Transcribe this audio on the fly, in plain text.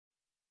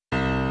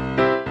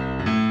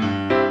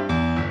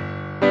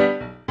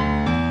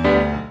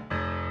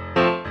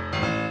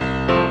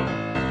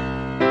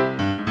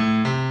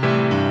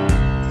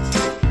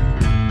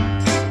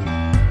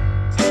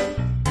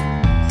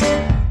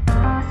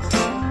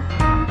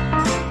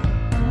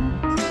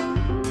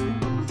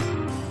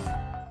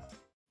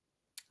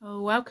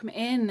welcome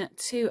in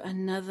to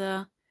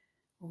another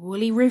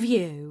woolly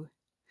review.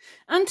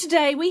 And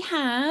today we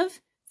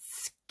have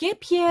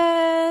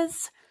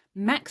Scheepjes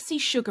Maxi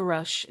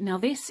Sugar. Now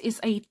this is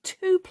a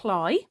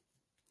 2-ply,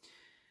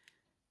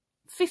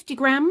 50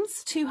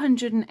 grams,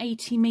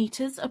 280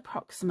 meters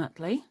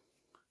approximately.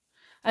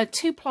 A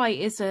 2-ply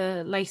is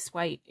a lace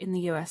weight in the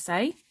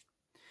USA.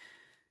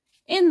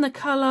 In the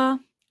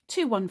colour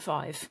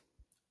 215.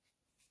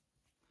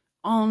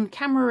 On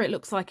camera it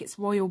looks like it's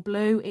royal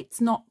blue. It's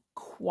not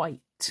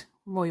quite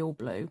royal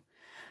blue,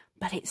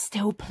 but it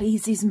still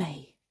pleases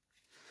me.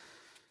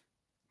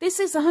 This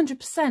is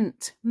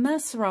 100%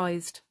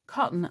 mercerized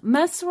cotton.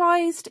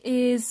 Mercerized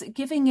is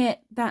giving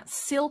it that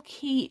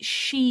silky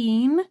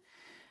sheen,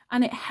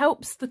 and it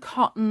helps the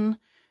cotton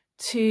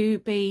to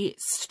be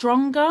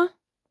stronger,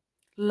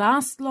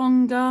 last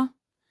longer,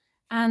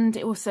 and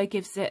it also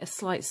gives it a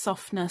slight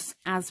softness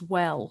as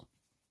well.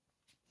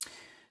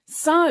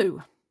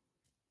 So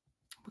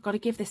we've got to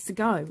give this a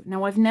go.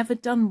 Now, I've never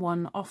done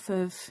one off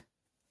of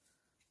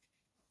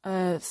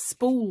a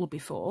spool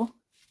before,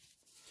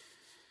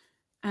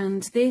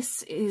 and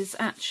this is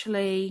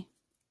actually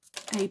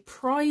a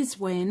prize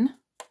win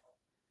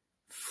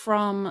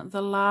from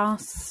the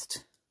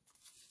last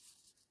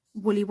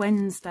Woolly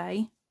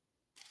Wednesday.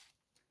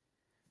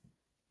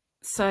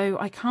 So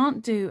I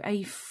can't do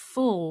a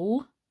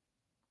full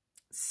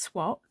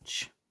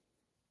swatch.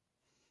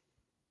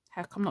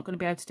 Heck, I'm not going to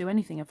be able to do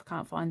anything if I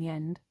can't find the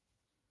end.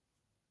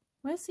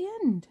 Where's the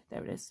end?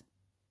 There it is.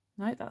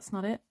 No, that's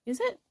not it. Is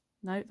it?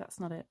 No, that's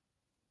not it.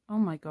 Oh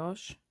my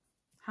gosh.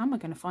 How am I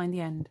going to find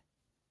the end?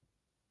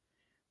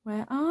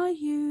 Where are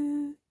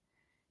you?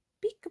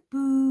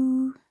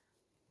 Peekaboo.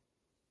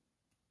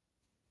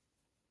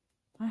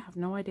 I have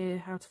no idea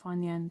how to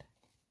find the end.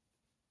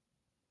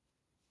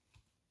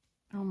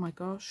 Oh my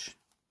gosh.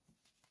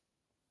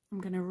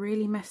 I'm going to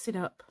really mess it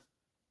up.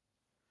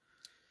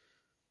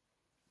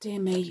 Dear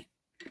me.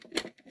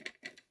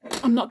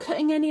 I'm not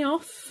cutting any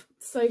off.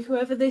 So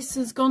whoever this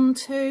has gone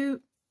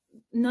to,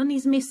 none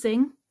is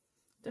missing.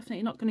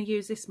 Definitely not going to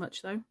use this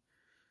much though.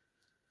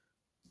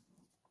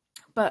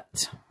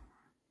 But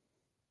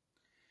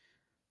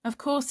of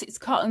course it's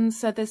cotton,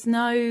 so there's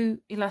no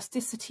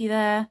elasticity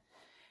there.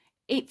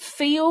 It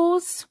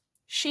feels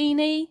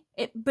sheeny,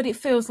 but it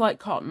feels like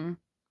cotton.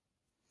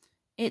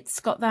 It's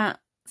got that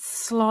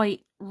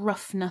slight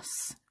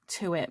roughness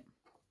to it.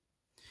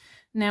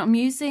 Now I'm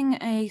using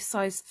a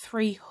size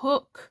 3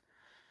 hook.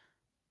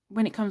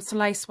 When it comes to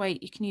lace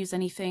weight, you can use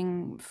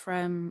anything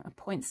from a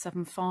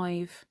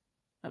 0.75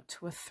 up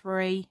to a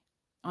 3.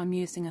 I'm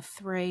using a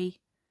 3.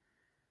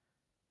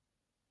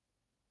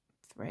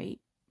 3,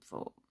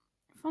 4,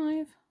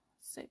 5,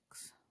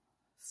 6,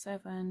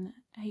 7,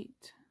 8,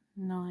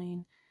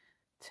 9,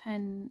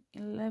 10,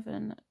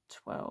 11,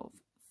 12,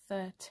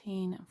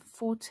 13,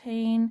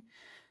 14.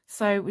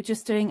 So we're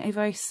just doing a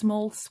very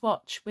small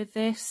swatch with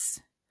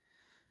this,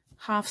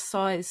 half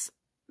size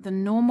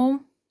than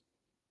normal.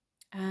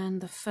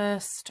 And the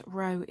first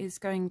row is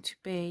going to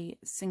be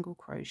single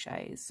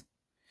crochets.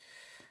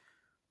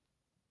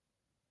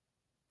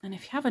 And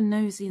if you have a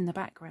nosy in the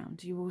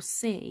background, you will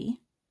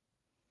see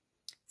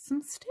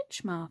some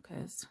stitch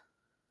markers.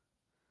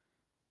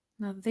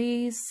 Now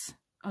these,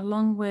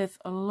 along with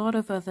a lot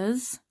of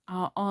others,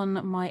 are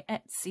on my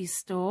Etsy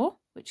store,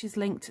 which is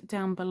linked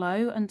down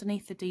below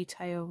underneath the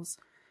details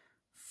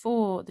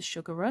for the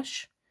Sugar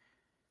Rush.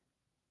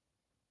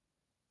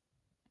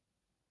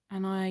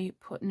 And I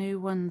put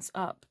new ones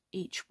up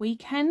each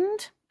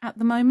weekend at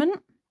the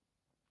moment.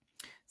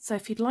 So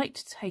if you'd like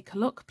to take a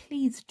look,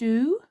 please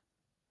do.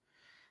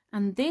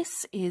 And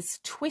this is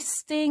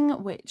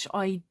twisting, which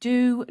I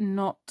do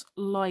not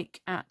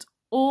like at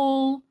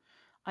all.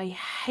 I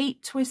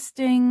hate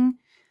twisting.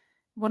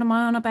 What am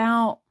I on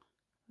about?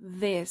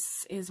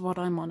 This is what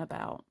I'm on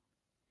about.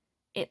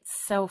 It's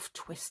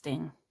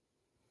self-twisting.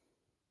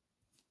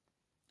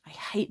 I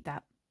hate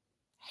that.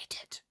 Hate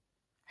it.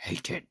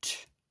 Hate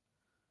it.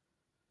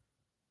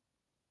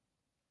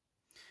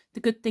 The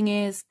good thing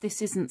is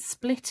this isn't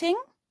splitting,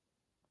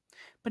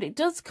 but it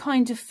does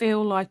kind of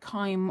feel like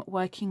I'm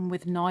working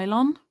with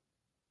nylon.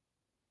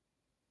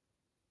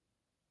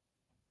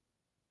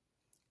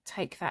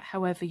 Take that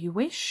however you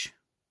wish.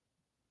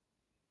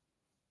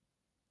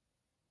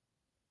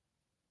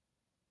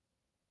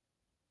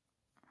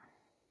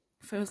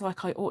 Feels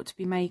like I ought to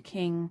be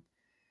making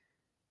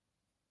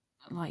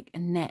like a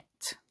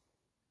net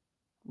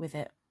with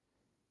it.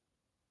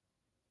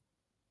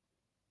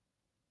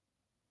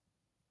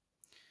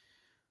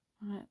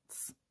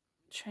 Let's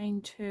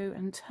chain 2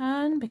 and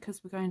turn,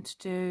 because we're going to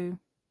do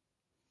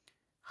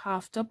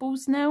half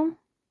doubles now.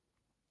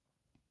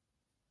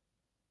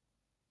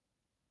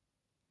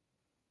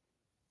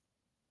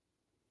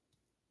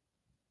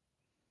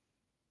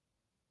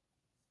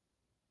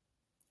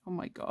 Oh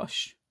my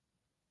gosh.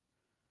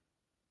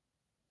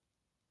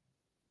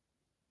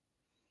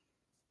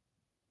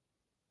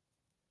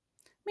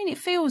 I mean, it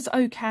feels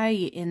okay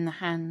in the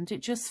hand.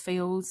 It just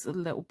feels a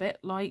little bit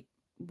like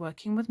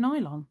working with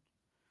nylon.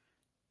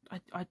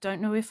 I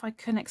don't know if I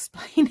can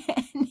explain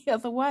it any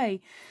other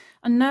way.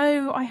 And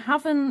no, I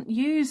haven't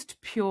used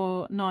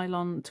pure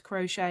nylon to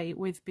crochet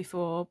with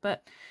before,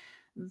 but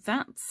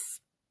that's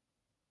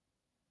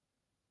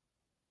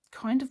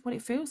kind of what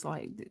it feels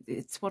like.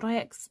 It's what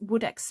I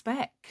would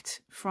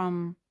expect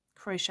from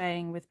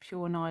crocheting with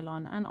pure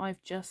nylon, and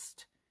I've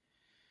just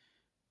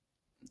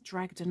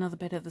dragged another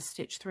bit of the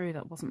stitch through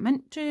that wasn't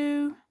meant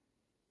to.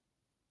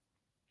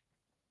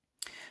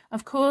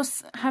 Of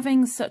course,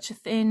 having such a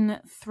thin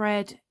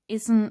thread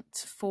isn't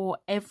for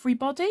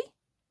everybody.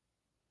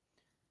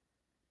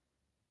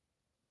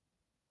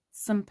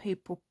 Some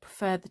people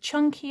prefer the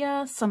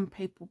chunkier, some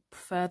people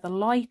prefer the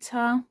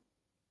lighter.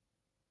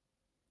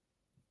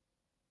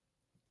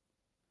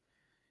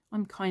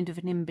 I'm kind of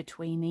an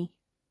in-betweeny.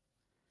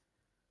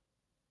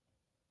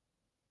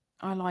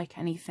 I like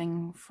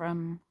anything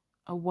from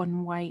a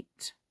one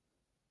weight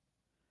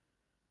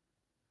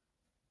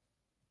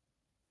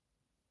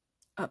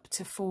up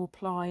to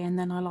 4-ply, and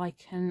then I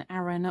like an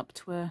Aran up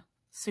to a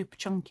super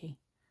chunky,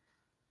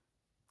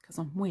 because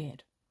I'm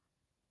weird.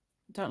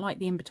 Don't like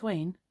the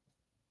in-between,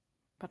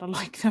 but I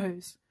like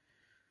those.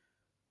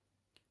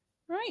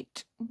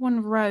 Right,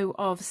 one row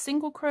of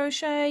single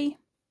crochet,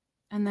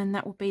 and then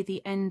that will be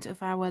the end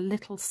of our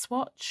little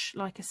swatch.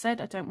 Like I said,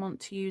 I don't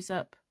want to use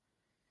up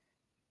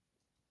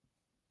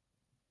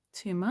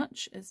too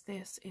much, as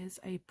this is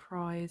a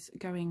prize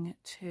going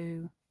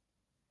to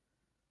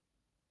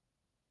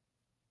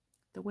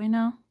the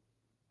winner.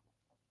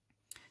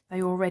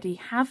 They already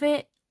have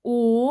it,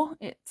 or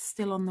it's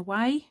still on the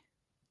way.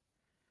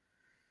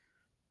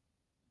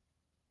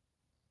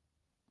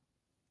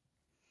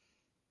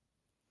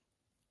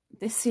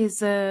 This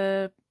is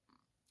a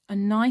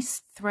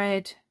nice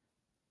thread,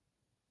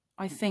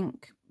 I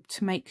think,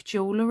 to make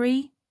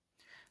jewellery.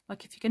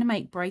 Like if you're going to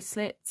make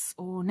bracelets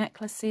or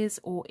necklaces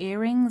or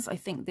earrings, I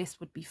think this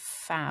would be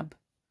fab.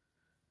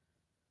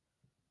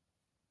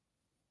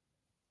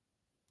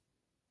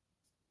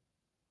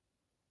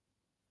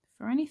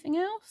 For anything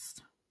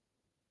else?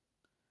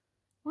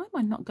 Why am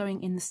I not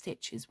going in the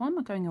stitches? Why am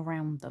I going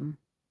around them?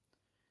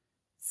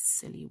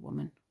 Silly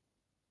woman.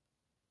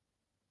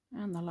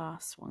 And the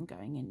last one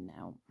going in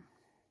now.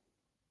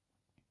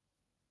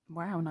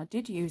 Wow, and I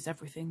did use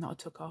everything that I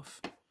took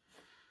off.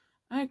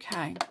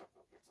 Okay.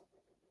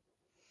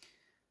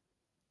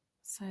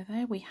 So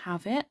there we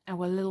have it,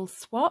 our little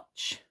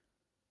swatch.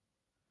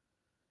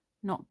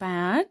 Not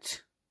bad,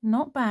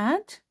 not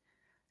bad.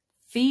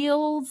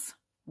 Feels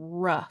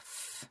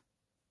rough.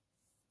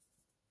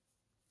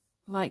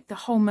 Like the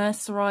whole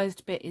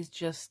mercerized bit is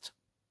just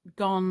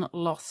gone,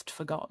 lost,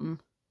 forgotten.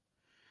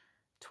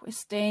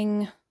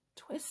 Twisting,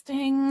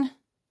 twisting.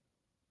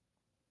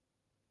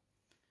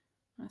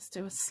 Let's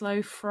do a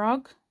slow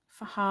frog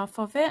for half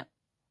of it.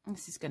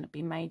 This is going to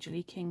be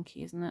majorly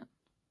kinky, isn't it?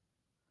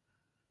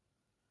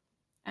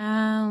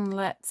 And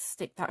let's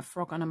stick that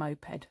frog on a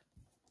moped.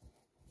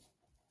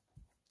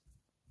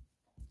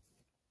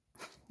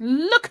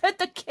 Look at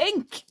the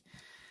kink!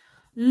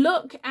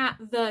 Look at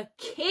the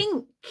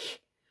kink!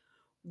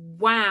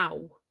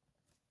 Wow!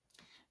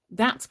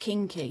 That's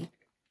kinky.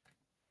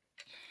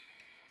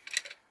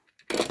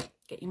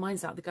 Get your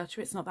minds out of the gutter,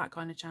 it's not that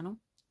kind of channel.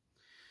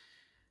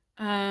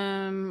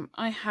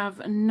 I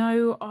have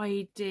no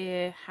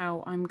idea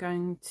how I'm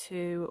going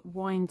to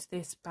wind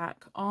this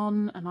back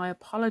on, and I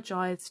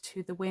apologise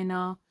to the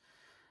winner,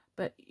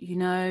 but you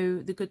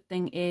know, the good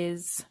thing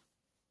is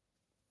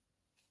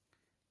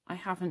I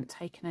haven't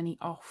taken any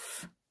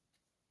off.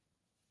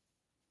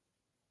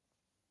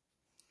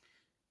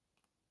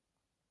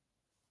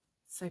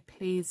 So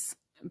please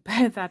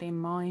bear that in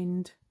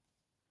mind.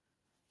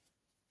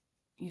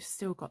 You've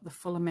still got the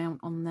full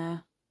amount on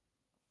there.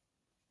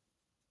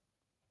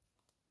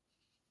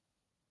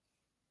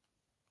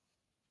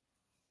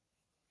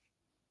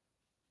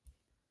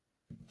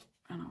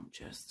 And I'll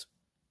just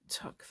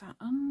tuck that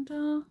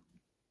under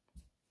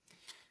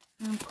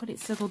and put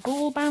its little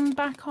ball band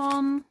back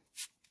on.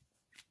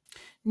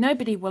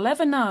 Nobody will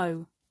ever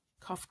know.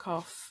 Cough,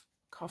 cough,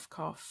 cough,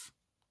 cough,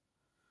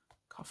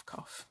 cough,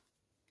 cough.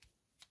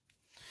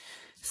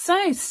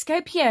 So,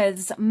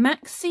 Scheepjes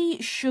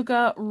Maxi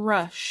Sugar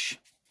Rush.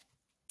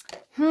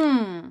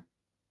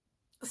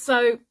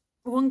 So,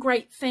 one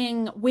great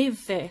thing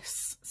with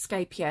this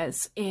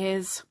Scheepjes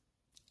is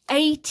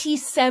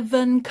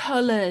 87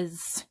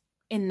 colours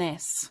in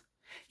this.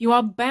 You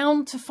are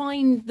bound to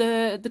find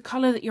the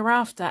colour that you're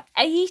after.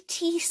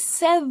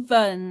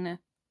 87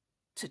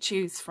 to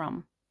choose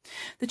from.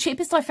 The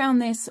cheapest I found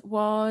this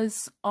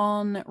was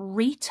on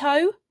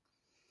Rito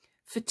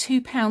for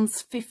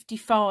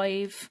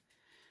 £2.55.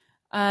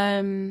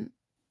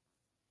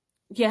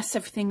 Yes,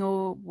 everything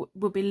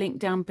will be linked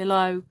down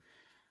below,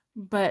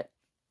 but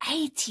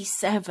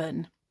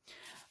 87.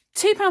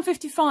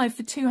 £2.55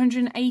 for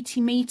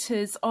 280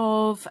 metres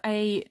of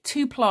a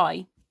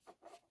 2-ply.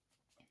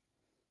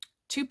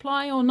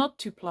 2-ply or not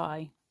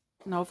 2-ply?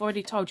 No, I've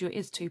already told you it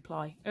is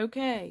 2-ply.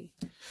 Okay.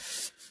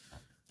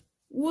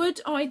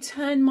 Would I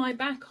turn my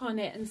back on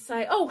it and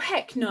say, oh,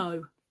 heck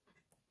no?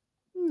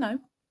 No.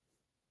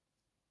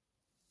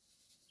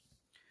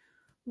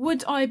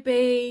 Would I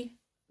be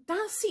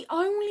That's the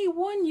only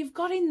one you've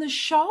got in the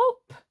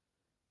shop?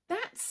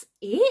 That's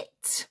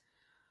it?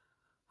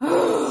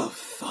 Oh,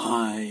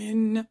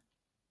 fine.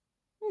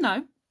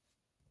 No.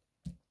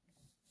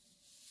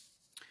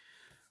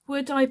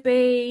 Would I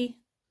be...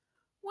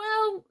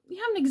 Well,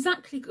 you haven't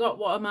exactly got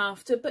what I'm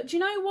after, but do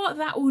you know what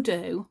that will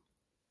do?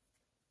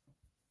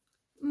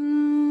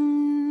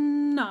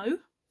 No.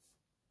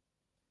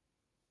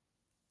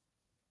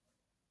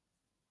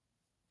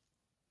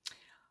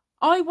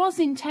 I was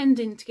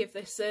intending to give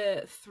this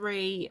a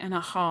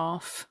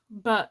 3.5,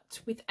 but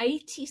with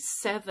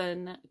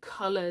 87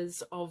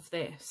 colours of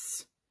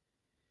this,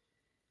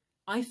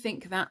 I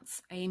think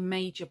that's a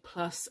major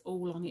plus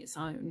all on its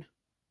own.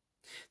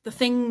 The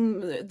thing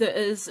that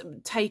has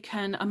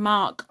taken a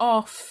mark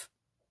off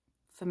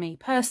for me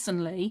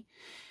personally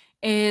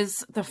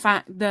is the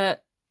fact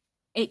that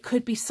it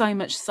could be so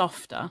much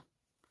softer.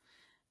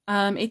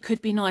 It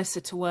could be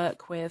nicer to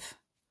work with.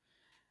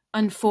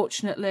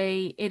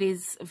 Unfortunately, it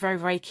is very,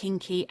 very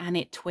kinky and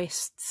it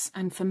twists.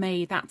 And for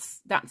me,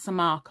 that's a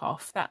mark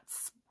off.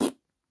 That's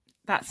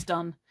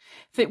done.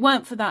 If it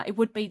weren't for that, it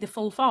would be the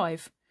full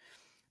 5.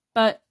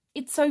 But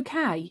it's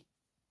okay.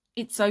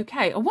 It's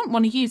okay. I wouldn't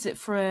want to use it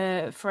for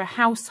a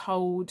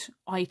household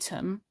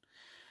item.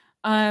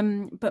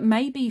 But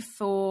maybe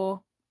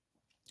for,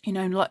 you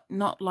know,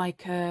 not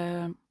like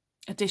a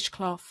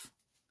dishcloth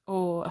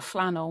or a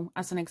flannel,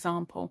 as an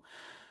example.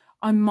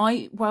 I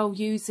might well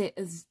use it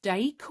as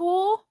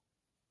decor,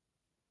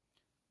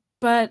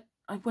 but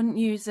I wouldn't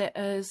use it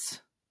as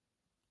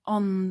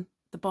on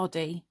the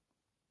body.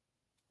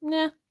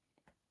 Yeah.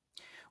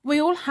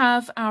 We all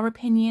have our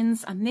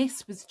opinions, and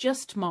this was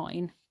just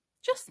mine.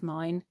 Just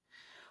mine.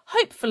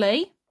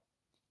 Hopefully,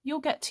 you'll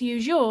get to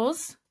use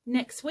yours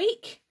next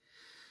week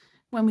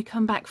when we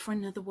come back for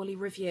another woolly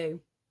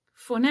review.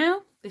 For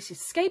now, this is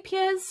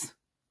Scheepjes.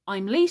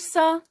 I'm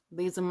Lisa,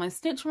 these are my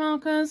stitch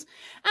markers,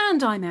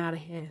 and I'm out of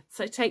here.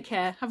 So take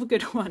care, have a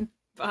good one,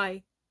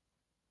 bye.